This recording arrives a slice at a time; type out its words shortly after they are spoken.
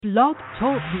Blog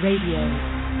Talk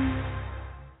Radio.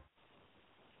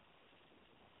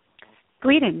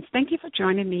 Greetings. Thank you for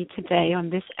joining me today on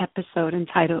this episode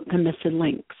entitled The Missing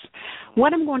Links.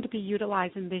 What I'm going to be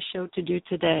utilizing this show to do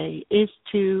today is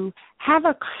to have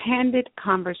a candid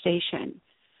conversation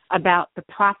about the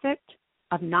profit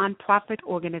of nonprofit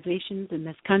organizations in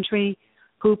this country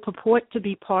who purport to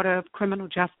be part of criminal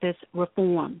justice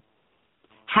reform.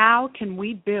 How can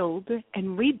we build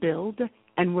and rebuild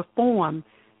and reform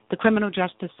the criminal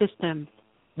justice system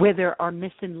where there are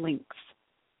missing links?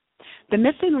 The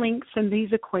missing links in these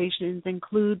equations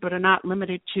include, but are not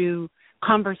limited to,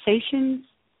 conversations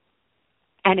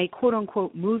and a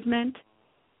quote-unquote movement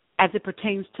as it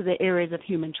pertains to the areas of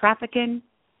human trafficking,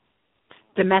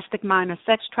 domestic minor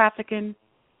sex trafficking,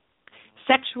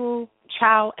 sexual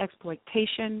child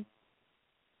exploitation,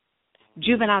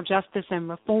 juvenile justice and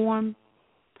reform,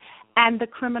 and the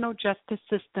criminal justice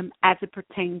system as it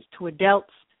pertains to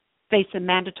adults facing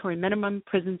mandatory minimum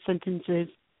prison sentences,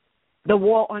 the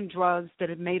war on drugs that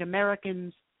have made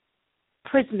Americans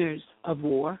prisoners of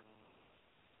war.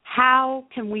 How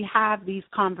can we have these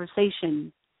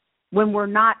conversations when we're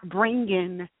not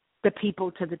bringing the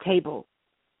people to the table?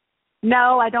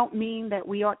 No, I don't mean that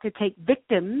we ought to take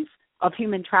victims of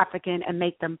human trafficking and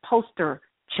make them poster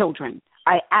children.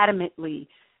 I adamantly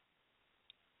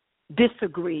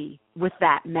disagree with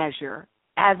that measure,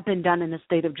 as been done in the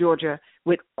state of Georgia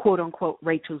with quote-unquote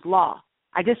Rachel's Law.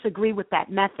 I disagree with that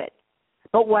method.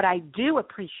 But what I do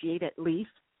appreciate, at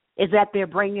least, is that they're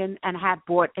bringing and have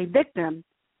brought a victim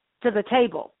to the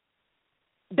table.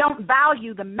 Don't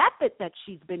value the method that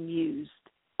she's been used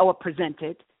or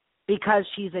presented because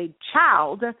she's a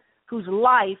child whose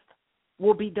life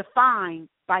will be defined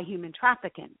by human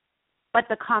trafficking. But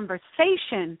the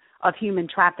conversation of human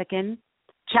trafficking,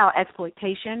 child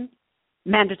exploitation,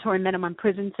 mandatory minimum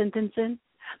prison sentencing,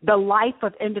 the life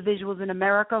of individuals in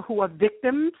America who are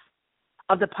victims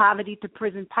of the poverty to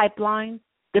prison pipeline,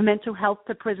 the mental health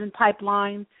to prison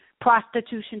pipeline,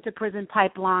 prostitution to prison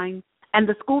pipeline, and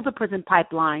the school to prison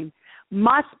pipeline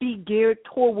must be geared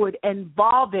toward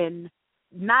involving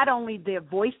not only their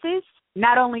voices,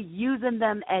 not only using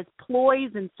them as ploys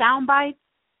and sound bites,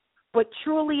 but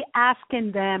truly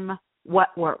asking them what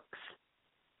works.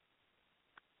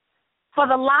 For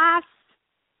the last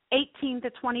 18 to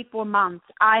 24 months,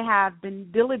 I have been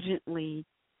diligently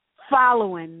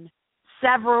following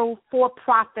several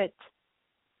for-profit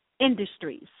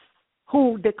industries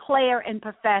who declare and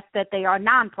profess that they are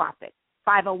nonprofit,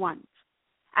 501s,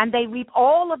 and they reap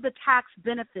all of the tax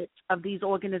benefits of these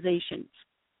organizations.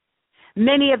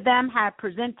 Many of them have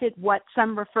presented what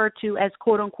some refer to as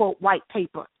quote-unquote white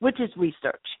paper, which is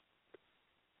research.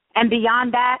 And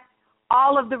beyond that,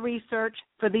 all of the research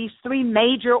for these three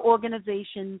major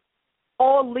organizations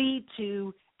all lead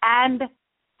to and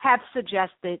have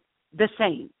suggested the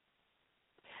same.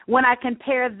 When I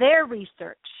compare their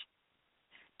research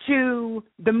to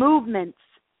the movements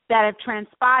that have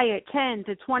transpired 10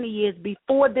 to 20 years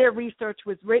before their research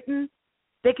was written,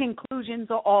 the conclusions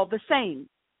are all the same.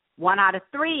 1 out of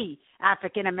 3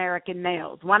 African-American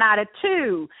males, 1 out of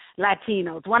 2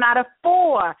 Latinos, 1 out of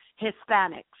 4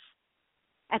 Hispanics.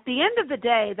 At the end of the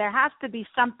day, there has to be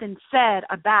something said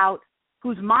about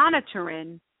who's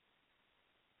monitoring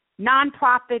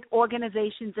nonprofit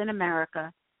organizations in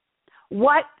America,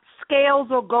 what scales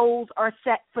or goals are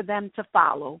set for them to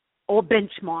follow or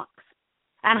benchmarks,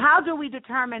 and how do we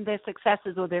determine their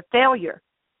successes or their failure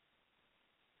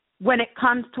when it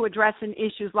comes to addressing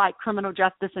issues like criminal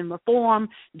justice and reform,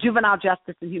 juvenile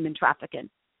justice, and human trafficking.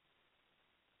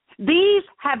 These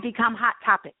have become hot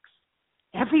topics.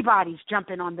 Everybody's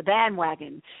jumping on the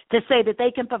bandwagon to say that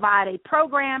they can provide a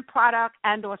program, product,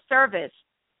 and or service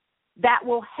that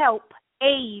will help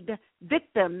aid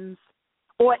victims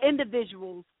or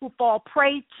individuals who fall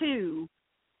prey to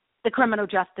the criminal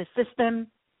justice system,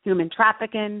 human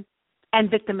trafficking, and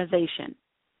victimization.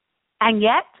 And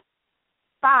yet,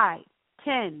 5,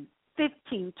 10,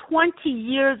 15, 20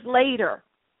 years later,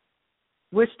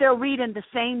 we're still reading the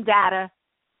same data,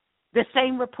 the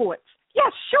same reports.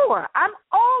 Yes, sure, I'm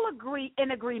all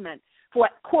in agreement for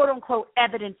quote-unquote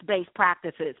evidence-based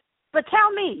practices. But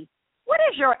tell me, what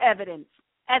is your evidence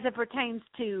as it pertains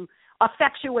to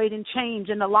effectuating change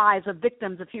in the lives of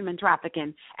victims of human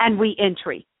trafficking and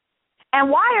reentry? And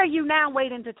why are you now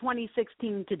waiting to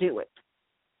 2016 to do it?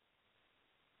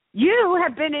 You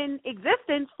have been in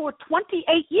existence for 28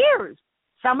 years.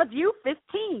 Some of you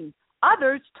 15,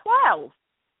 others 12,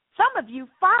 some of you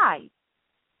 5.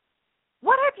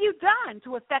 What have you done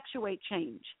to effectuate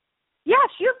change? Yes,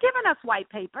 you've given us white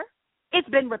paper. It's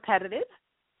been repetitive.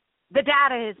 The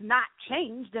data has not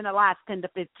changed in the last 10 to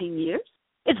 15 years.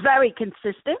 It's very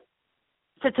consistent,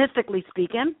 statistically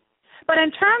speaking. But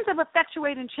in terms of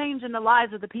effectuating change in the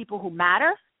lives of the people who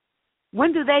matter,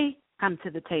 when do they come to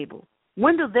the table?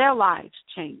 When do their lives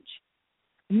change?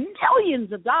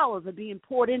 Millions of dollars are being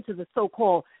poured into the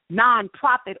so-called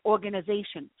nonprofit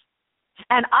organizations,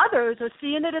 and others are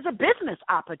seeing it as a business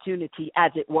opportunity,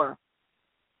 as it were,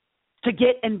 to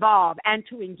get involved and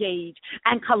to engage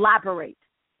and collaborate.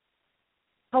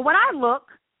 But when I look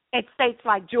at states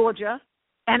like Georgia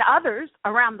and others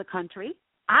around the country,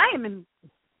 I am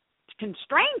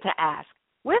constrained to ask,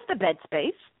 where's the bed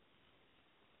space?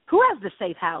 Who has the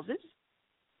safe houses?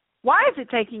 Why is it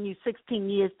taking you 16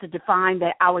 years to define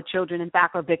that our children, in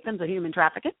fact, are victims of human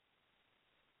trafficking?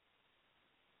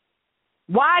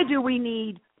 Why do we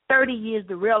need 30 years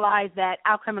to realize that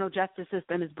our criminal justice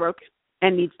system is broken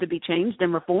and needs to be changed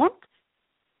and reformed?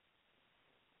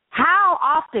 How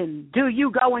often do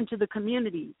you go into the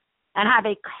communities and have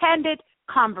a candid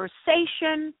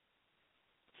conversation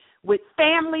with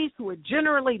families who are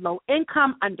generally low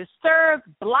income, underserved,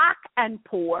 Black, and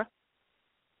poor,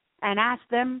 and ask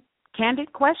them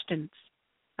candid questions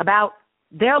about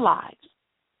their lives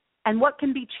and what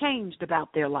can be changed about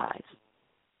their lives?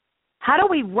 How do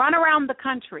we run around the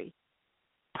country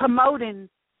promoting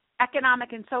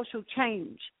economic and social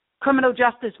change, criminal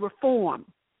justice reform,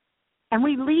 and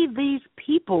we leave these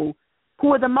people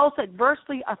who are the most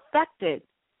adversely affected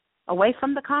away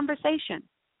from the conversation?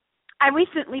 I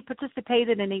recently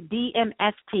participated in a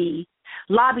DMST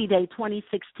Lobby Day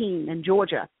 2016 in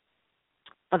Georgia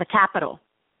for the Capitol.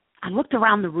 I looked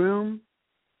around the room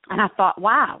and I thought,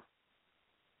 wow,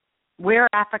 we're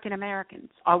African Americans.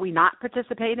 Are we not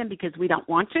participating because we don't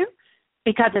want to?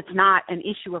 Because it's not an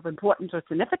issue of importance or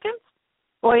significance?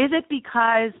 Or is it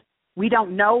because we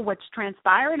don't know what's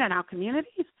transpiring in our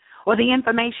communities? Or the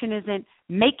information isn't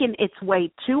making its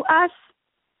way to us?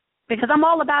 Because I'm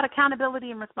all about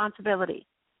accountability and responsibility.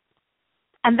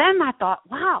 And then I thought,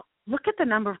 wow, look at the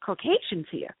number of Caucasians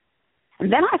here.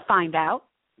 And then I find out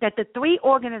that the three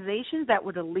organizations that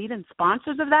were the leading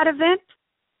sponsors of that event,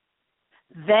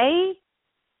 they,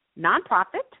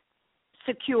 nonprofit,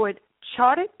 secured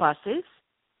chartered buses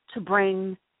to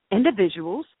bring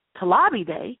individuals to Lobby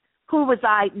Day who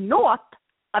reside north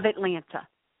of Atlanta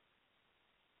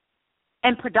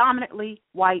and predominantly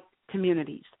white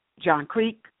communities, John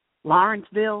Creek,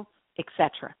 Lawrenceville,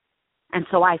 etc. And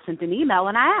so I sent an email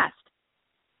and I asked,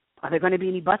 are there going to be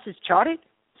any buses chartered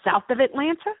south of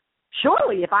Atlanta?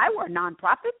 Surely, if I were a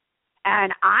nonprofit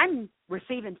and I'm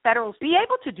receiving federal, be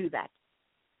able to do that.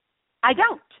 I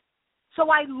don't. So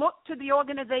I look to the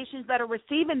organizations that are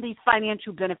receiving these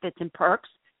financial benefits and perks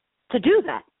to do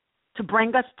that, to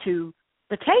bring us to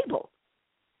the table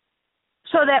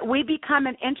so that we become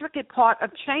an intricate part of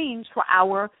change for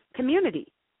our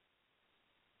community.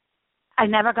 I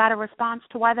never got a response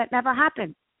to why that never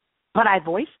happened, but I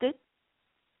voiced it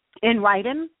in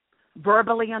writing,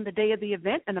 verbally on the day of the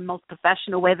event in the most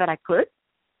professional way that I could.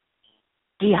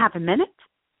 Do you have a minute?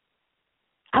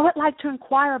 I would like to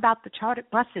inquire about the chartered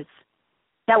buses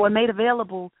that were made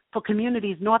available for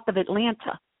communities north of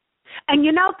Atlanta. And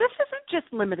you know, this isn't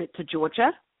just limited to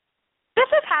Georgia. This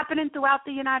is happening throughout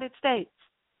the United States.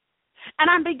 And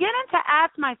I'm beginning to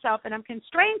ask myself, and I'm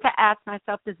constrained to ask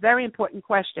myself this very important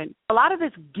question. A lot of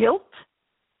this guilt,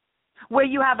 where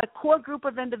you have a core group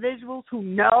of individuals who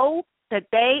know that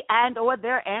they and or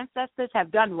their ancestors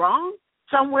have done wrong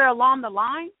somewhere along the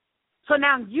line. So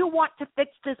now you want to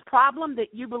fix this problem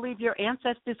that you believe your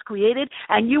ancestors created,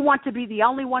 and you want to be the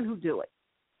only one who do it.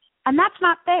 And that's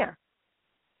not fair.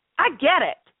 I get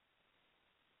it.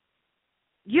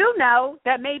 You know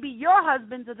that maybe your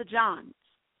husbands are the Johns,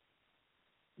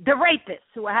 the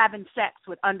rapists who are having sex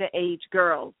with underage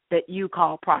girls that you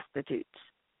call prostitutes.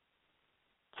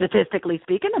 Statistically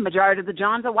speaking, the majority of the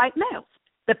Johns are white males.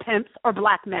 The pimps are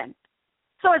Black men.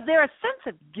 So is there a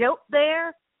sense of guilt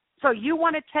there? So you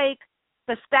want to take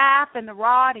the staff and the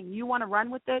rod and you want to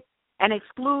run with it and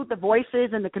exclude the voices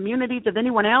and the communities of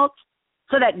anyone else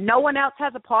so that no one else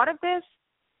has a part of this?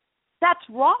 That's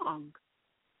wrong.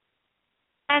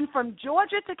 And from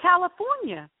Georgia to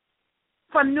California,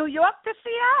 from New York to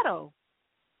Seattle,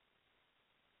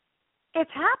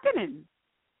 it's happening.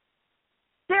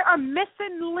 There are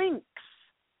missing links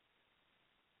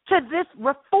to this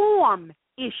reform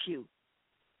issue.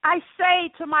 I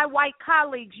say to my white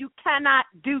colleagues, you cannot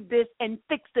do this and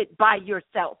fix it by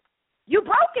yourself. You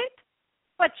broke it,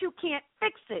 but you can't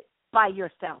fix it by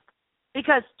yourself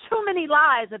because too many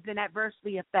lives have been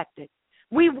adversely affected.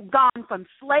 We've gone from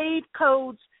slave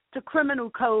codes to criminal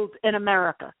codes in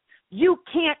America. You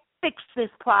can't fix this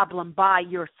problem by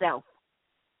yourself.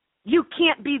 You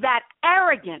can't be that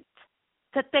arrogant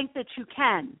to think that you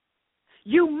can.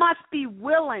 You must be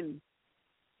willing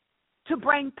to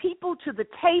bring people to the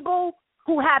table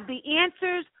who have the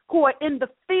answers, who are in the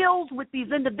field with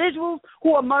these individuals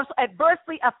who are most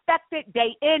adversely affected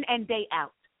day in and day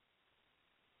out.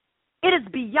 It is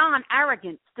beyond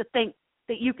arrogance to think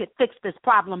that you could fix this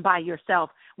problem by yourself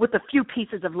with a few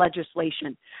pieces of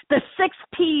legislation. The 6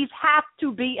 Ps have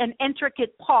to be an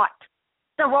intricate part.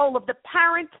 The role of the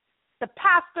parent, the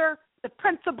pastor, the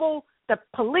principal, the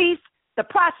police, the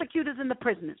prosecutors, and the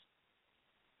prisoners.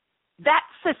 That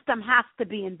system has to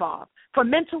be involved. For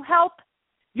mental health,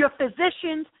 your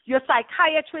physicians, your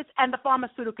psychiatrists, and the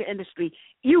pharmaceutical industry.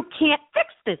 You can't fix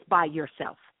this by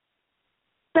yourself.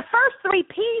 The first 3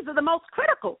 Ps are the most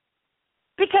critical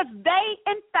because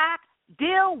they, in fact,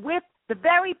 deal with the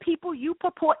very people you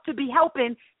purport to be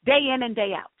helping day in and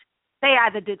day out. They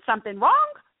either did something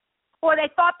wrong or they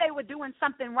thought they were doing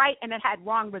something right and it had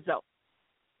wrong results.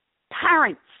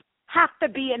 Parents have to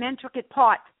be an intricate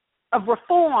part of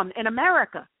reform in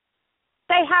America.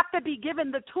 They have to be given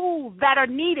the tools that are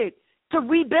needed to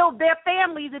rebuild their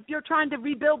families if you're trying to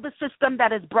rebuild the system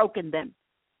that has broken them.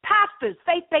 Pastors,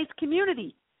 faith-based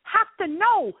community have to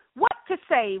know what to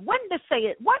say, when to say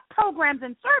it, what programs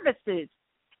and services,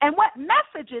 and what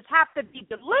messages have to be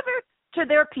delivered to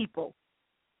their people.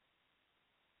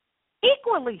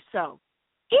 Equally so,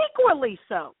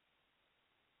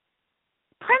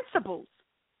 principals.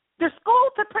 The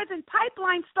school-to-prison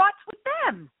pipeline starts with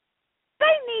them.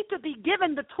 They need to be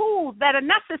given the tools that are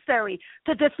necessary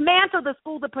to dismantle the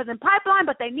school-to-prison pipeline,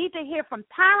 but they need to hear from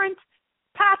parents,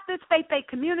 pastors, faith-based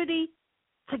community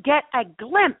to get a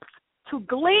glimpse, to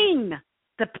glean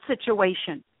the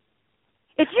situation.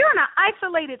 If you're in an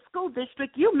isolated school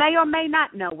district, you may or may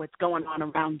not know what's going on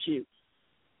around you.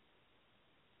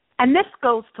 And this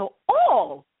goes to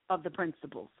all of the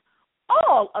principals,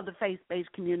 all of the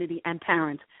faith-based community and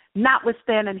parents,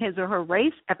 notwithstanding his or her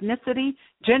race, ethnicity,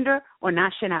 gender, or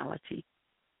nationality.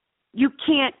 You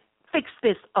can't fix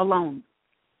this alone.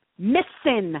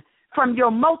 Missing from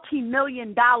your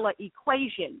multi-million-dollar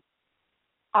equation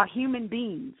are human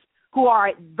beings who are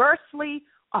adversely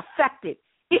affected.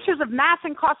 Issues of mass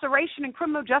incarceration and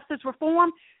criminal justice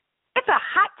reform, it's a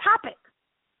hot topic.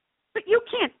 But you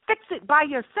can't fix it by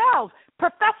yourselves,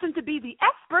 professing to be the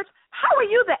experts. How are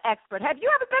you the expert? Have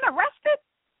you ever been arrested,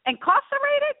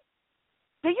 incarcerated?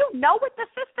 Do you know what the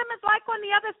system is like on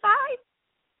the other side?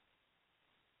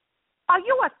 Are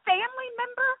you a family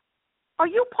member? Are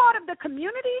you part of the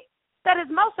community that is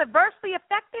most adversely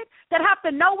affected, that have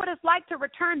to know what it's like to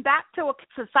return back to a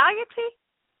society?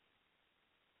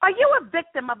 Are you a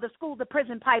victim of the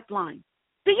school-to-prison pipeline?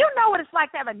 Do you know what it's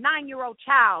like to have a 9-year-old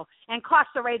child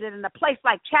incarcerated in a place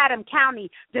like Chatham County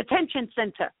Detention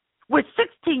Center with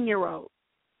 16-year-olds?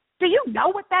 Do you know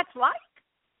what that's like?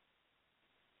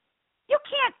 You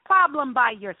can't problem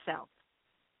by yourself.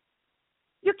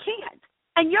 You can't.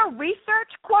 And your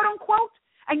research, quote unquote,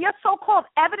 and your so-called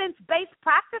evidence-based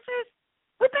practices,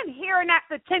 we've been hearing that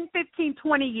for 10, 15,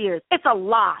 20 years. It's a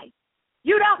lie.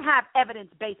 You don't have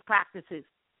evidence-based practices.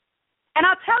 And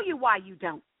I'll tell you why you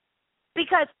don't.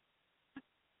 Because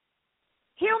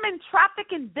human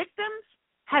trafficking victims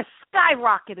has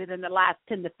skyrocketed in the last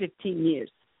 10 to 15 years.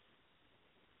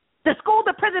 The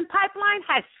school-to-prison pipeline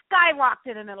has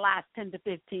skyrocketed in the last 10 to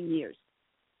 15 years.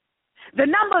 The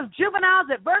number of juveniles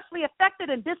adversely affected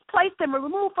and displaced and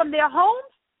removed from their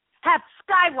homes have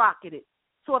skyrocketed.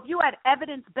 So if you had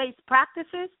evidence-based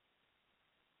practices,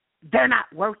 they're not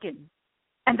working.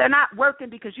 And they're not working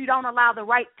because you don't allow the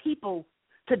right people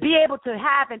to be able to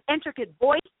have an intricate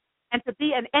voice and to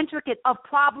be an intricate of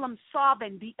problem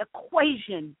solving, the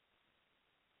equation.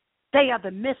 They are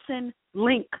the missing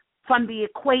link from the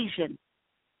equation.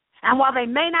 And while they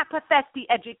may not profess the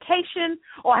education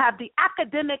or have the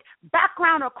academic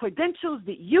background or credentials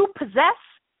that you possess,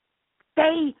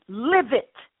 they live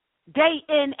it day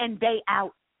in and day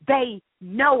out. They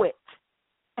know it.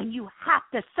 And you have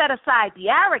to set aside the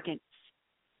arrogance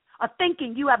of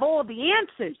thinking you have all the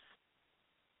answers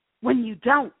when you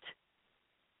don't.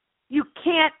 You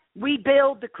can't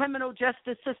rebuild the criminal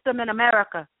justice system in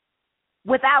America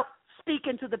without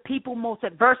speaking to the people most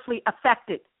adversely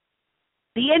affected,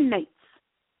 the inmates,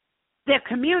 their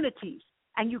communities,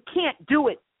 and you can't do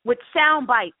it with sound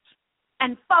bites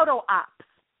and photo ops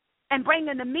and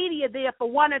bringing the media there for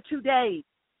 1 or 2 days.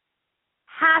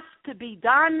 Has to be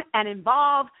done and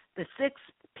involve the 6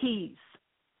 Ps,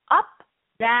 up,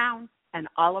 down, and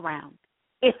all around.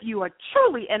 If you are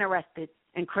truly interested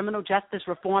in criminal justice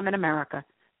reform in America,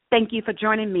 thank you for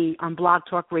joining me on Blog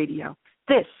Talk Radio.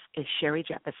 This is Sherry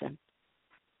Jefferson.